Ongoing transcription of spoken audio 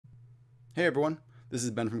Hey everyone, this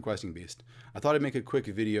is Ben from Questing Beast. I thought I'd make a quick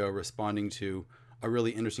video responding to a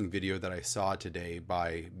really interesting video that I saw today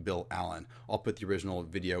by Bill Allen. I'll put the original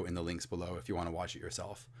video in the links below if you want to watch it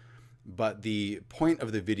yourself. But the point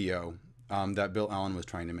of the video that Bill Allen was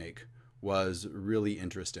trying to make was really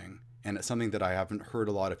interesting, and it's something that I haven't heard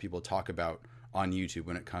a lot of people talk about on YouTube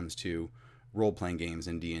when it comes to role-playing games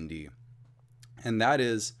and D&D. And that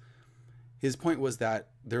is, his point was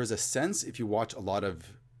that there is a sense if you watch a lot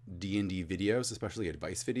of D&D videos, especially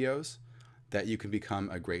advice videos, that you can become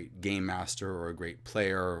a great game master or a great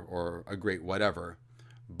player or a great whatever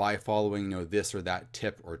by following, this or that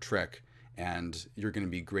tip or trick, and you're going to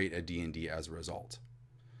be great at D&D as a result.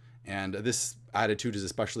 And this attitude is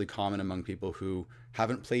especially common among people who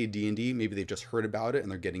haven't played D&D. Maybe they've just heard about it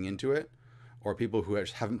and they're getting into it, or people who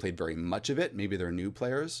haven't played very much of it. Maybe they're new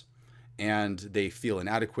players and they feel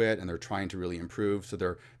inadequate and they're trying to really improve. So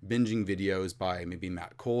they're binging videos by maybe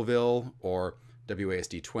Matt Colville or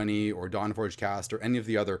WASD20 or DawnForgeCast or any of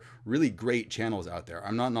the other really great channels out there.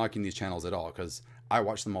 I'm not knocking these channels at all because I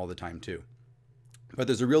watch them all the time too. But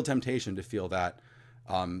there's a real temptation to feel that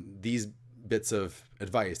these bits of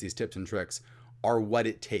advice, these tips and tricks, are what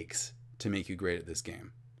it takes to make you great at this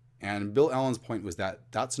game. And Bill Allen's point was that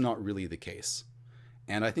that's not really the case.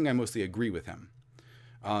 And I think I mostly agree with him.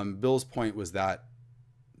 Bill's point was that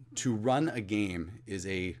to run a game is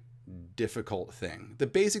a difficult thing. The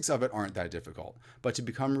basics of it aren't that difficult, but to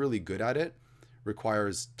become really good at it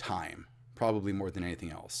requires time, probably more than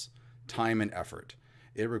anything else. Time and effort.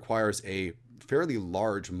 It requires a fairly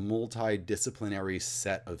large multidisciplinary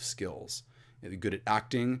set of skills. Good at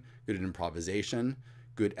acting, good at improvisation,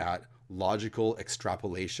 good at logical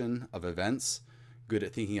extrapolation of events, good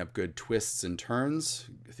at thinking up good twists and turns,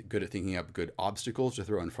 good at thinking up good obstacles to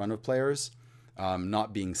throw in front of players,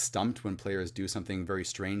 not being stumped when players do something very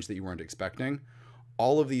strange that you weren't expecting.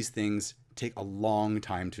 All of these things take a long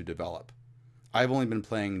time to develop. I've only been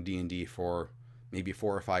playing D&D for maybe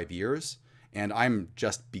 4 or 5 years, and I'm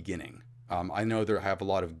just beginning. I know I have a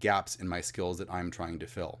lot of gaps in my skills that I'm trying to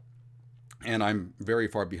fill. And I'm very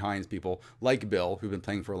far behind people like Bill, who've been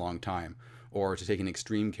playing for a long time, or to take an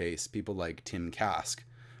extreme case, people like Tim Kask,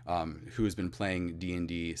 who's been playing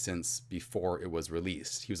D&D since before it was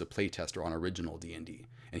released. He was a playtester on original D&D,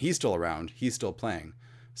 and he's still around, he's still playing.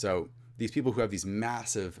 So these people who have these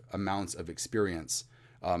massive amounts of experience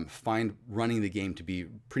find running the game to be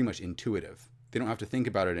pretty much intuitive. They don't have to think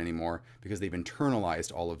about it anymore because they've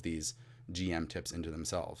internalized all of these GM tips into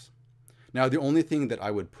themselves. Now, the only thing that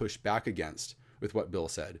I would push back against with what Bill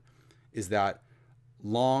said is that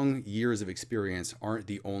long years of experience aren't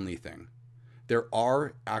the only thing. There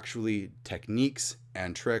are actually techniques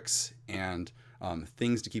and tricks and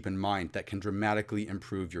things to keep in mind that can dramatically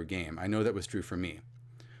improve your game. I know that was true for me.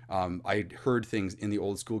 I heard things in the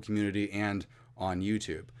old school community and on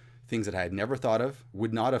YouTube, things that I had never thought of,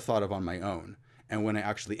 would not have thought of on my own. And when I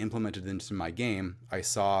actually implemented them into my game, I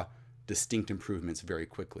saw distinct improvements very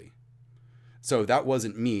quickly. So that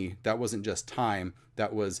wasn't me, that wasn't just time,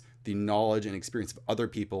 that was the knowledge and experience of other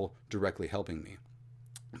people directly helping me.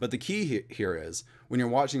 But the key here is, when you're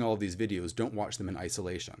watching all of these videos, don't watch them in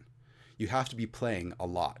isolation. You have to be playing a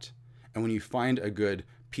lot. And when you find a good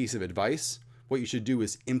piece of advice, what you should do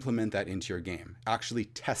is implement that into your game. Actually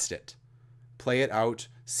test it. Play it out,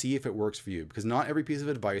 see if it works for you, because not every piece of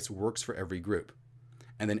advice works for every group.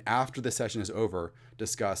 And then after the session is over,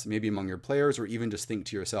 discuss maybe among your players, or even just think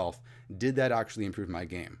to yourself, did that actually improve my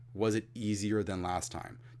game? Was it easier than last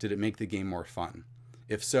time? Did it make the game more fun?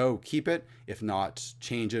 If so, keep it. If not,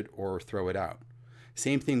 change it or throw it out.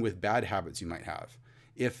 Same thing with bad habits you might have.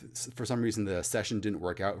 If for some reason the session didn't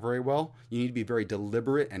work out very well, you need to be very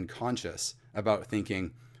deliberate and conscious about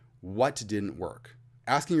thinking, what didn't work?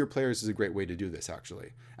 Asking your players is a great way to do this,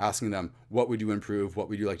 actually. Asking them, what would you improve? What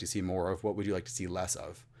would you like to see more of? What would you like to see less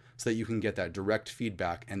of? So that you can get that direct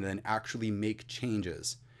feedback and then actually make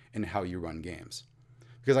changes in how you run games.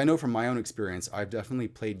 Because I know from my own experience, I've definitely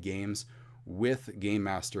played games with game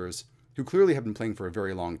masters who clearly have been playing for a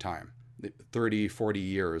very long time, 30, 40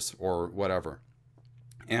 years or whatever.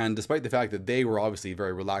 And despite the fact that they were obviously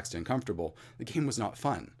very relaxed and comfortable, the game was not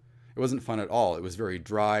fun. It wasn't fun at all. It was very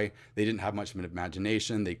dry. They didn't have much of an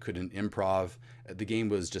imagination. They couldn't improv. The game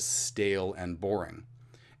was just stale and boring.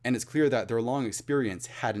 And it's clear that their long experience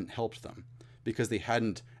hadn't helped them because they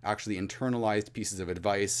hadn't actually internalized pieces of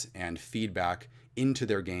advice and feedback into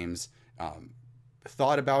their games,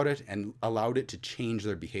 thought about it, and allowed it to change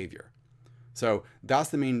their behavior. So that's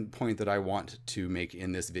the main point that I want to make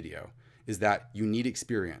in this video, is that you need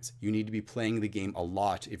experience. You need to be playing the game a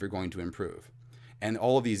lot if you're going to improve. And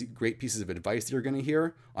all of these great pieces of advice that you're going to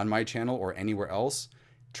hear on my channel or anywhere else,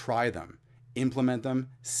 try them. implement them,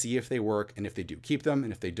 see if they work, and if they do, keep them,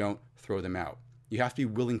 and if they don't, throw them out. You have to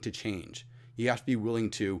be willing to change. You have to be willing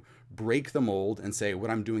to break the mold and say,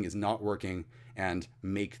 what I'm doing is not working, and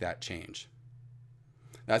make that change.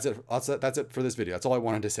 That's it. That's it for this video. That's all I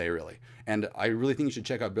wanted to say, really. And I really think you should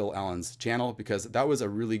check out Bill Allen's channel, because that was a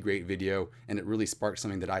really great video, and it really sparked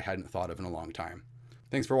something that I hadn't thought of in a long time.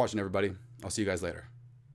 Thanks for watching, everybody. I'll see you guys later.